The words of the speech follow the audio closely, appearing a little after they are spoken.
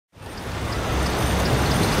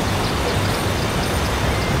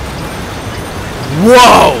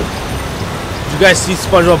Whoa! Did you guys see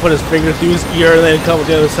SpongeBob put his finger through his ear and then come to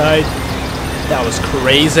the other side? That was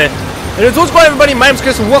crazy. And it's what's going on, everybody? My name's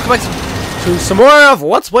Chris and welcome back to some more of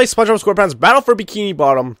Let's Play SpongeBob SquarePants Battle for Bikini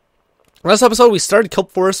Bottom. Last episode we started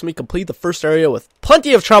Kelp Forest and we completed the first area with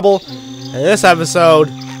plenty of trouble. And this episode,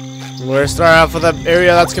 we're going to start off with an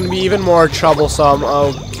area that's going to be even more troublesome.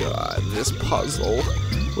 Oh god, this puzzle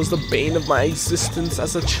was the bane of my existence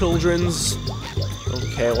as a children's.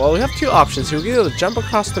 Okay, well we have two options here. We can either jump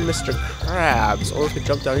across to Mr. Krabs or we can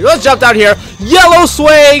jump down here. Let's jump down here! Yellow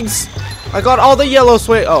swags! I got all the yellow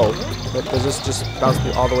swag. Oh, does this just bounce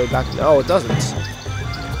me all the way back? No, it doesn't.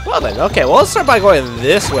 Well then, okay, well let's start by going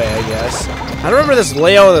this way, I guess. I don't remember this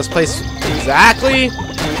layout of this place exactly.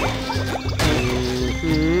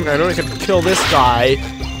 I know we can kill this guy.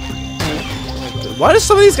 Why does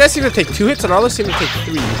some of these guys seem to take 2 hits and others seem to take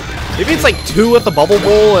 3? Maybe it's like 2 with the bubble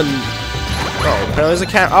bowl and... Oh, apparently there's a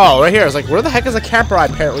camp. Oh, right here. I was like, where the heck is a camper I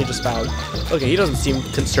apparently just found? Okay, he doesn't seem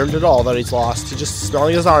concerned at all that he's lost. He's just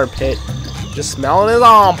smelling his armpit. Just smelling his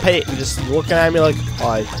armpit and just looking at me like,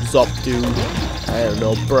 hi, what's up, dude? I don't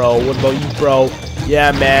know, bro. What about you, bro?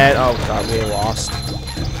 Yeah, man. Oh, god, we lost.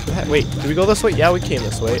 Wait, did we go this way? Yeah, we came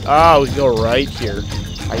this way. Oh, we can go right here.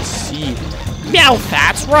 I see. Meow,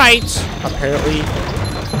 that's right. Apparently.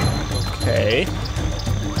 Okay.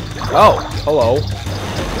 Oh, hello.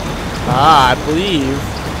 Ah, I believe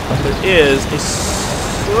there is a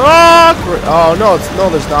sucker. Oh no,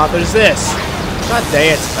 there's not. There's this. God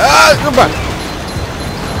dang it! Ah, come on.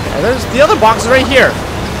 And there's the other box right here.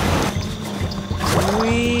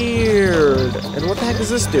 Weird. And what the heck does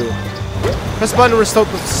this do? Press button to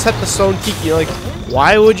set the stone Tiki. You're like,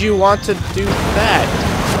 why would you want to do that?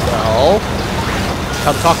 Well,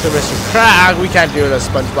 come talk to Mr. Krabs. We can't do it as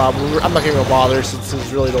SpongeBob. I'm not gonna bother since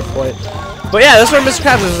there's really no point. But yeah, that's where Mr.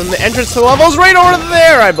 Krabs is, and the entrance to the level is right over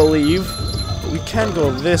there, I believe. But we can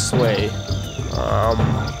go this way.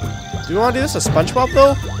 Do we want to do this as SpongeBob,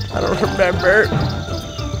 though? I don't remember.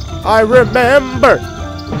 I remember!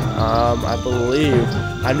 I believe.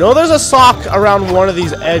 I know there's a sock around one of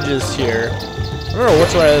these edges here. I don't know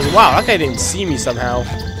which one it is. Wow, that guy didn't see me somehow.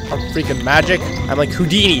 I'm freaking magic. I'm like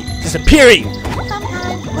Houdini, disappearing!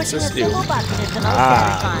 What's this do? Well,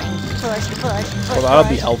 that'll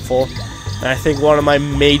be helpful. And I think one of my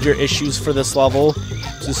major issues for this level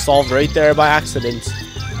is solved right there by accident.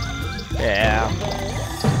 Yeah.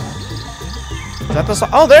 Is that the sock?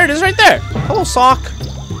 Oh, there it is right there. Hello, sock.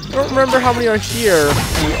 I don't remember how many are here,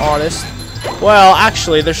 to be honest. Well,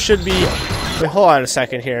 actually, there should be... Wait, hold on a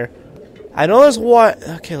second here. I know there's one...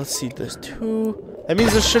 Okay, let's see. There's 2... That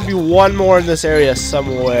means there should be one more in this area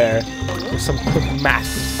somewhere. There's some quick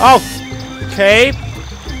math. Oh! Okay.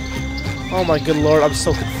 Oh my good lord, I'm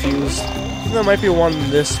so confused. I think there might be one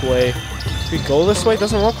this way. Can we go this way?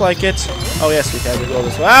 Doesn't look like it. Oh yes, we can. We go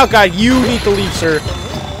this way. Oh god, you need to leave, sir.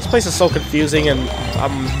 This place is so confusing, and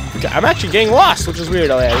I'm actually getting lost, which is weird.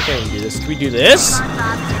 Oh yeah, we can't even do this. Can we do this?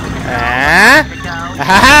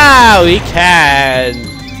 Ah, we can.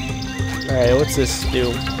 All right, what's this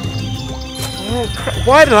do? Oh,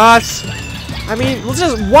 why not? I mean,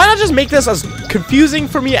 why not just make this as confusing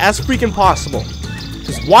for me as freaking possible?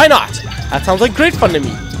 Because why not? That sounds like great fun to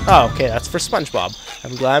me. Oh, okay, that's for SpongeBob.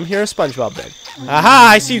 I'm glad I'm here as SpongeBob then. Aha,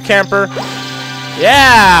 I see you, camper.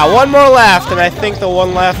 Yeah, one more left, and I think the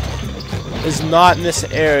one left is not in this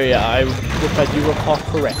area. If I do recall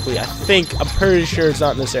correctly, I'm pretty sure it's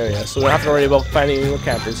not in this area, so we don't have to worry about finding any more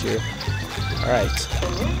campers here. Alright.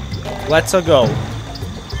 Let's go.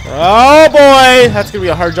 Oh boy, that's gonna be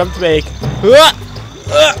a hard jump to make.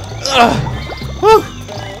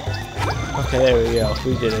 Okay, there we go.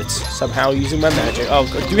 We did it. Somehow using my magic. Oh,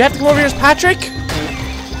 do we have to come over here as Patrick?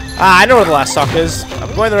 Ah, I know where the last sock is.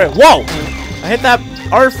 I'm going the right. Whoa! I hit that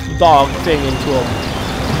ARF dog thing into him.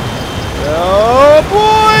 Oh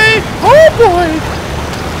boy! Oh boy!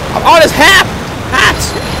 I'm on his hat!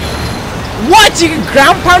 What? You can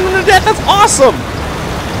ground pound him to death? That's awesome!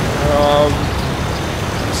 I'm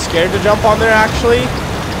scared to jump on there actually.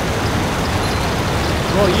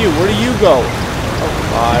 What about you? Where do you go? Oh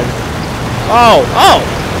god. Oh!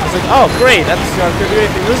 It's like, oh great, that's not gonna do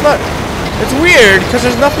anything. It's weird, because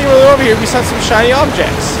there's nothing really over here besides some shiny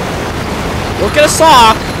objects. You don't get a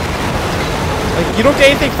sock. Like, you don't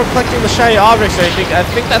get anything for collecting the shiny objects or anything. I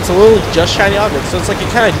think that's a little just shiny objects. So it's like you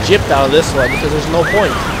kind of gypped out of this one because there's no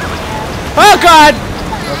point. Oh god!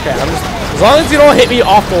 Okay, as long as you don't hit me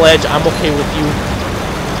off the ledge, I'm okay with you.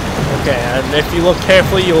 Okay, and if you look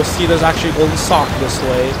carefully, you'll see there's actually a golden sock this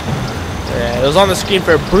way. Yeah, it was on the screen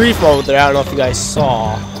for a brief moment there. I don't know if you guys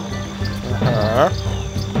saw.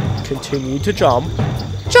 Continue to jump.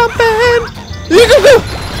 Jump in!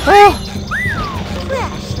 Oh.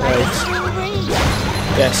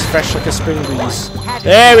 Yes, fresh like a spring breeze.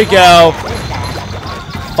 There we go.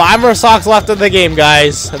 5 more socks left in the game,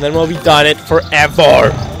 guys, and then we'll be done it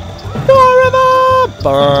forever.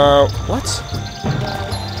 Forever. What?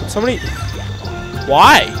 Somebody?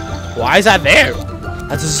 Why? Why is that there?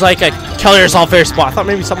 That's just like a kill yourself here spot. I thought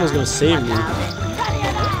maybe someone was gonna save me.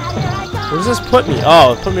 Where does this put me?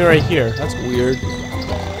 Oh, it put me right here. That's weird.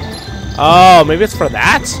 Oh, maybe it's for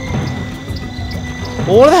that?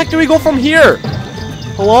 Well, where the heck do we go from here?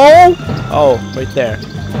 Hello? Oh, right there.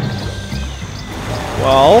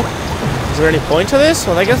 Well, is there any point to this?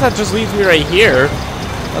 Well, I guess that just leads me right here.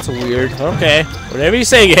 That's weird. Okay, whatever you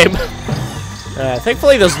say, game.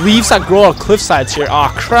 Thankfully, there's leaves that grow on cliff sides here. Aw,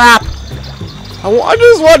 crap! I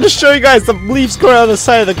just wanted to show you guys the leaves growing on the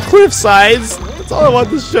side of the cliff sides. That's all I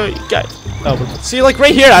wanted to show you guys. Oh, but see, like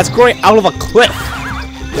right here, that's growing out of a cliff.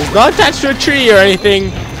 It's not attached to a tree or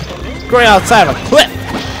anything. It's growing outside of a cliff.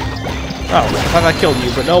 Oh, I thought that killed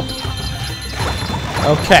you, but nope.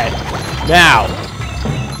 Okay, now.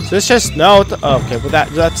 So this just no. Oh, okay, but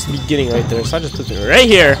that's the beginning right there. So I just put it right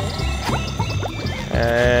here.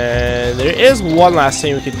 And there is one last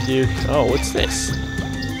thing we could do. Oh, what's this?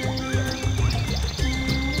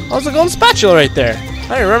 Oh, it's a golden spatula right there.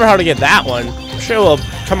 I don't remember how to get that one. I'm sure we'll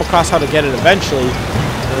come across how to get it eventually.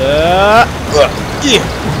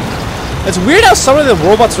 It's weird how some of the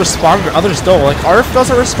robots respond and others don't. Like Arf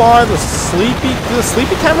doesn't respond. Do the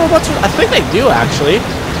sleepy time robots? I think they do actually.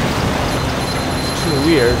 It's really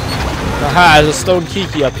weird. Aha, there's a stone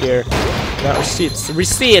Tiki up here. That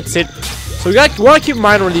receipts it. So we want to keep in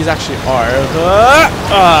mind where these actually are.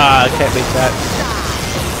 I can't make that.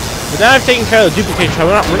 But now I've taken care of the duplication.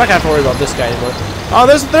 We're not gonna have to worry about this guy anymore. Oh,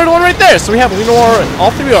 there's the third one right there. So we have Lenore and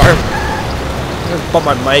all 3 are. I'm gonna bump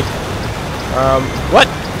my mic. What?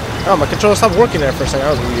 Oh, my controller stopped working there for a second.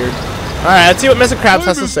 That was weird. Alright, let's see what Mr. Krabs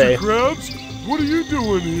has to say. Krabs, what are you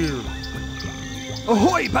doing here?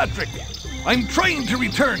 Ahoy, Patrick! I'm trying to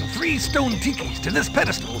return 3 stone tikis to this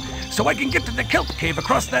pedestal so I can get to the kelp cave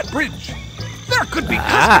across that bridge. There could be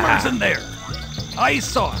customers in there. I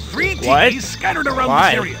saw 3 tikis scattered around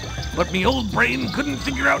this area, but me old brain couldn't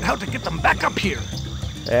figure out how to get them back up here.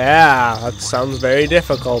 Yeah, that sounds very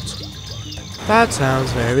difficult. That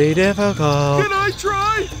sounds very difficult. Can I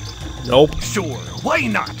try? Nope. Sure, why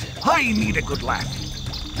not? I need a good laugh.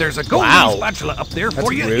 There's a golden spatula up there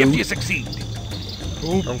for you if you succeed.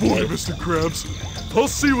 Oh boy, Mr. Krabs. I'll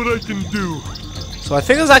see what I can do. So I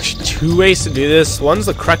think there's actually 2 ways to do this. One's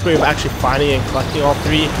the correct way of actually finding and collecting all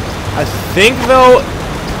 3. I think though,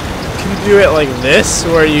 you can do it like this,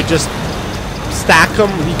 where you just stack them.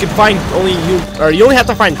 You can find you only have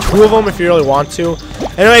to find 2 of them if you really want to.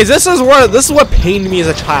 Anyways, this is what pained me as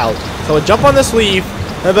a child. So I would jump on this leaf,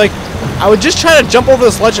 and I'd be like, I would just try to jump over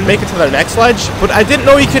this ledge and make it to the next ledge, but I didn't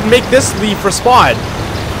know you could make this leaf respawn.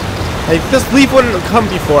 Like, this leaf wouldn't come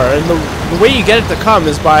before, and the way you get it to come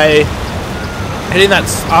is by hitting that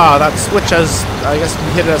switch as, I guess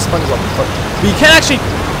we hit it as SpongeBob before. But you can't actually,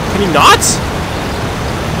 can you not?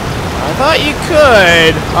 I thought you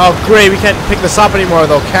could. Oh great, we can't pick this up anymore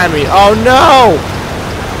though, can we? Oh no!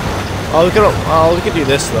 Oh, we can do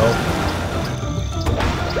this though.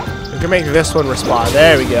 We can make this one respawn.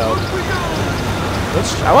 There we go.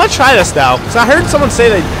 I want to try this now, because I heard someone say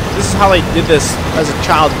that this is how they did this as a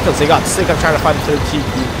child because they got sick of trying to find the 3rd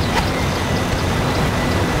Tiki.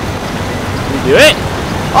 Can we do it?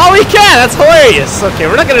 Oh, we can! That's hilarious! Okay,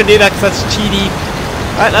 we're not going to do that because that's cheaty.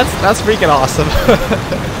 That's freaking awesome.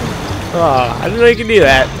 Oh, I didn't know you could do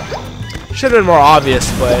that. Should have been more obvious,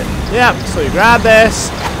 but yeah. So you grab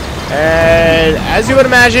this, and as you would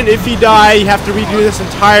imagine, if you die, you have to redo this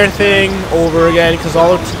entire thing over again because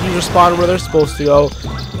all the Tikis respawn where they're supposed to go.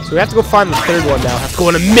 So we have to go find the 3rd one now. Have to go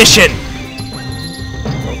on a mission.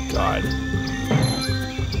 Oh god.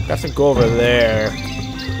 We have to go over there.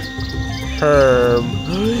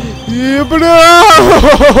 Yeah, but no!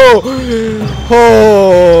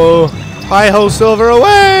 Oh, hi ho, Silver,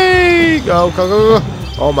 away! Go, go, go, go!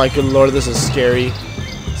 Oh my good lord, this is scary.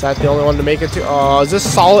 Is that the only one to make it to? Oh, is this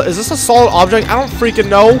solid? Is this a solid object? I don't freaking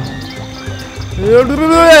know.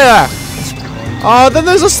 Then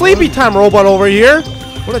there's a sleepy time robot over here.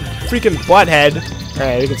 What a freaking butthead.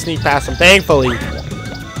 Alright, we can sneak past him, thankfully.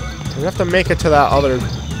 We have to make it to that other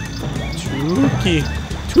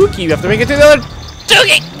Tiki, we have to make it to the other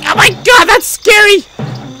Tiki! Oh my god, that's scary!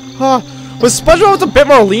 With SpongeBob, it's a bit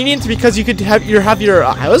more lenient because you could have your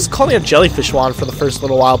I was calling it a jellyfish wand for the first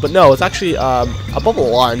little while, but no, it's actually a bubble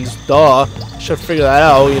wand. Duh. Should figure that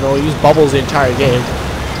out. You know, use bubbles the entire game.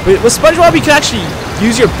 But with SpongeBob, you can actually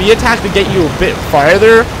use your B attack to get you a bit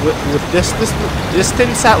farther with this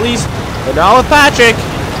distance at least. But now with Patrick,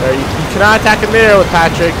 There, you cannot attack in midair with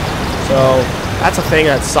Patrick. So that's a thing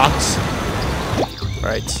that sucks.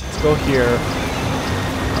 Alright, let's go here.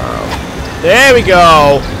 There we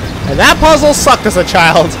go. And that puzzle sucked as a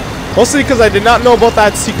child. Mostly because I did not know about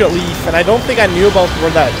that secret leaf, and I don't think I knew about where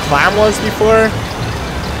that clam was before.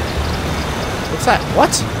 What's that? What?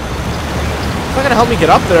 It's not gonna help me get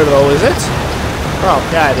up there though, is it? Oh,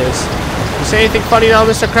 yeah, it is. You say anything funny now,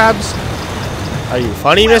 Mr. Krabs? Are you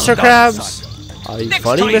funny, Mr. Krabs? Are you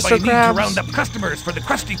funny, Mr. Krabs? Next time I need to round up customers for the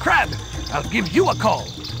Krusty Krab, I'll give you a call.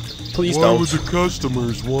 Please Why don't. would the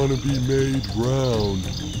customers want to be made round?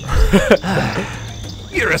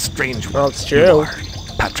 You're a strange one. Well, it's true. You are,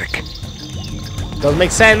 Patrick. Doesn't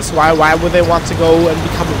make sense. Why would they want to go and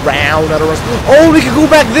become round at a restaurant? Oh, we could go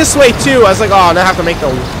back this way too. I was like, oh, now I have to make the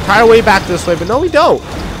entire way back this way, but no, we don't.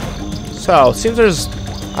 So, it seems there's...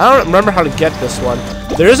 I don't remember how to get this one.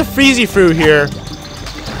 There is a freezy fruit here.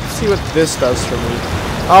 Let's see what this does for me.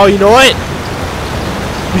 Oh, you know what?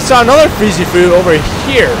 We saw another freezy fruit over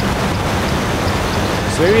here.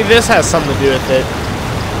 So maybe this has something to do with it.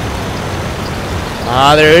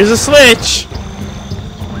 Ah, there is a switch.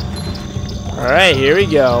 Alright, here we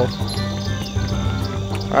go.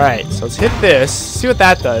 Alright, so let's hit this. See what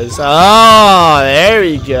that does. Oh, there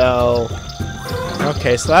we go.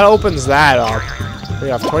 Okay, so that opens that up. We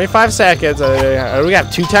have 25 seconds. We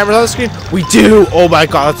have 2 timers on the screen. We do! Oh my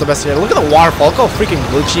god, that's the best thing. Look at the waterfall. Look how freaking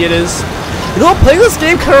glitchy it is. You know what? Playing this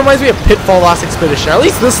game kind of reminds me of Pitfall Lost Expedition. At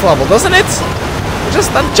least this level, doesn't it?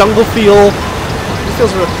 Just that jungle feel. It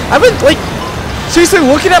feels real. I've been, like, seriously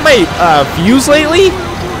looking at my views lately.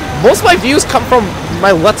 Most of my views come from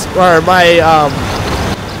my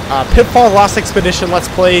Pitfall Lost Expedition Let's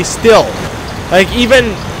Play still. Like,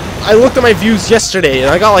 even, I looked at my views yesterday, and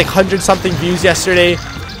I got like 100-something views yesterday.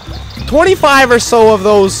 25 or so of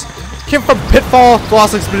those came from Pitfall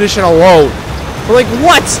Lost Expedition alone. I'm like,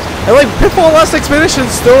 what? And like, Pitfall Lost Expedition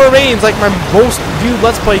still remains like my most viewed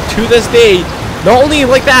Let's Play to this day. Not only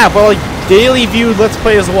like that, but like daily viewed Let's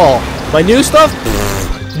Play as well. My new stuff,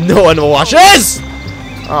 no one will watch this!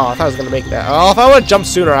 Oh, I thought I was gonna make that. Oh, if I would have jumped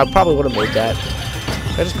sooner, I probably would have made that.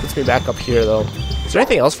 That just puts me back up here, though. Is there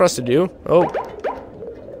anything else for us to do? Oh.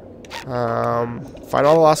 Find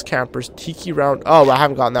all the lost campers. Tiki round. Oh, I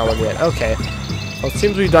haven't gotten that one yet. Okay. Well, it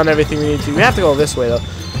seems we've done everything we need to. We have to go this way, though.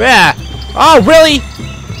 But yeah. Oh, really?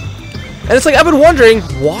 And it's like, I've been wondering,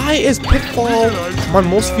 why is Pitfall my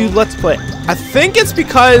most viewed Let's Play? I think it's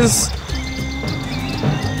because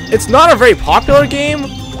it's not a very popular game,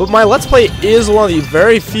 but my Let's Play is one of the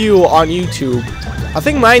very few on YouTube. I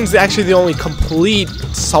think mine's actually the only complete,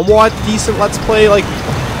 somewhat decent Let's Play. Like,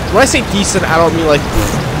 when I say decent, I don't mean like,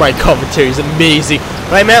 my commentary is amazing.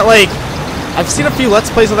 But I meant like, I've seen a few Let's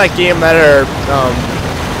Plays of that game that are,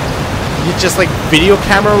 just like video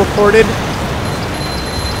camera recorded.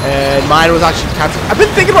 And mine was actually kind of, I've been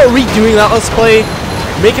thinking about redoing that Let's Play,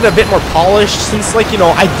 make it a bit more polished, since like, you know,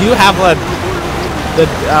 I do have like,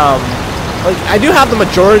 I do have the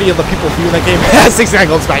majority of the people viewing that game has 6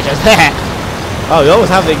 gold spatulas. Oh, you always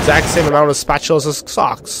have the exact same amount of spatulas as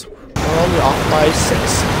socks. We're only off by 6.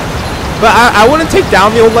 But I wouldn't take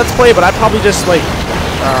down the old Let's Play, but I'd probably just like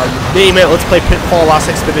name it Let's Play Pitfall Lost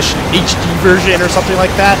Expedition HD version or something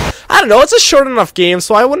like that. I don't know, it's a short enough game,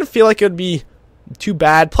 so I wouldn't feel like it would be too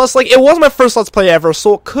bad. Plus, like, it was my first Let's Play ever,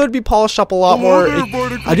 so it could be polished up a lot more.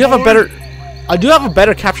 I do have a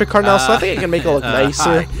better capture card now, so I think I can make it look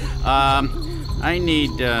nicer. Hi. I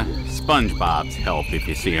need SpongeBob's help if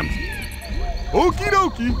you see him. Okie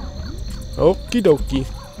dokie. Okie dokie.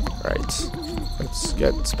 Alright. Let's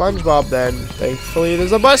get SpongeBob then. Thankfully,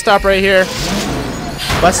 there's a bus stop right here.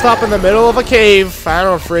 Bus stop in the middle of a cave. I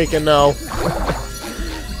don't freaking know.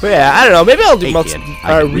 But yeah, I don't know. Maybe I'll do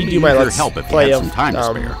redo my Let's Play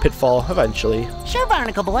of Pitfall eventually. Sure,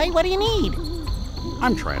 Barnacle Boy. What do you need?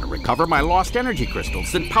 I'm trying to recover my lost energy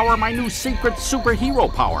crystals that power my new secret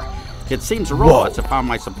superhero power. It seems the robots have found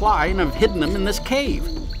my supply and have hidden them in this cave.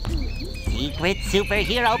 Secret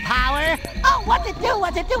superhero power? Oh, what's it do?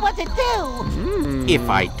 What's it do? What's it do? If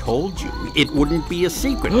I told you, it wouldn't be a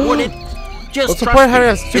secret, would it? Just what's the point of having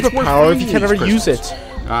a superpower if you can never use it?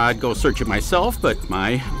 I'd go search it myself, but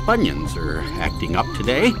my bunions are acting up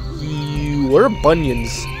today. What are bunions?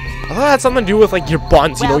 I thought it had something to do with like your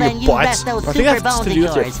buns, you know, your butt. I think that's just to do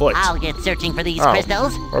with your foot. I'll get searching for these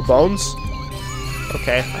crystals. Or bones?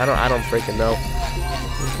 Okay, I don't freaking know.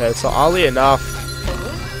 Okay, so oddly enough,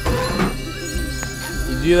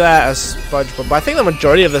 you do that as SpongeBob. But I think the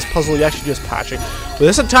majority of this puzzle you actually do as Patrick. But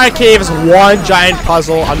this entire cave is one giant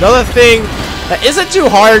puzzle. Another thing that isn't too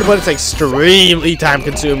hard, but it's extremely time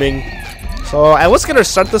consuming. So I was gonna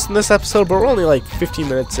start this in this episode, but we're only like 15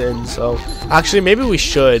 minutes in. So actually, maybe we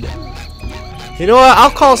should. You know what?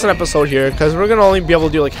 I'll call this an episode here because we're gonna only be able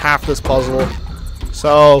to do like half this puzzle.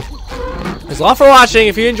 So thanks a lot for watching.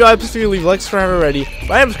 If you enjoyed, please leave likes if you haven't already.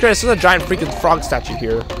 My name is Chris. There's a giant freaking frog statue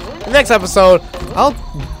here. In the next episode, I'll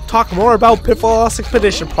talk more about Pitfall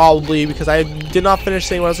Expedition probably because I did not finish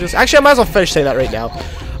saying what I was gonna say. Actually, I might as well finish saying that right now.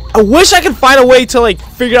 I wish I could find a way to like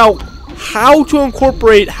figure out how to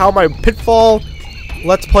incorporate how my Pitfall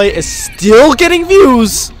Let's Play is still getting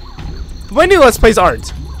views, but my new Let's Plays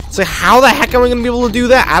aren't. So how the heck am I gonna be able to do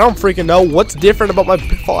that? I don't freaking know. What's different about my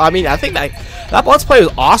Pitfall? I mean, I think that Let's Play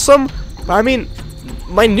was awesome, but I mean,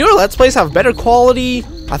 my newer Let's Plays have better quality.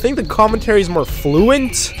 I think the commentary is more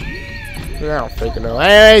fluent. I don't freaking know.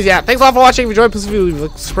 Anyways, yeah, thanks a lot for watching. If you enjoyed, please leave a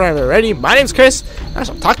subscribe already. My name's Chris. I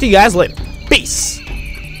shall talk to you guys later. Peace.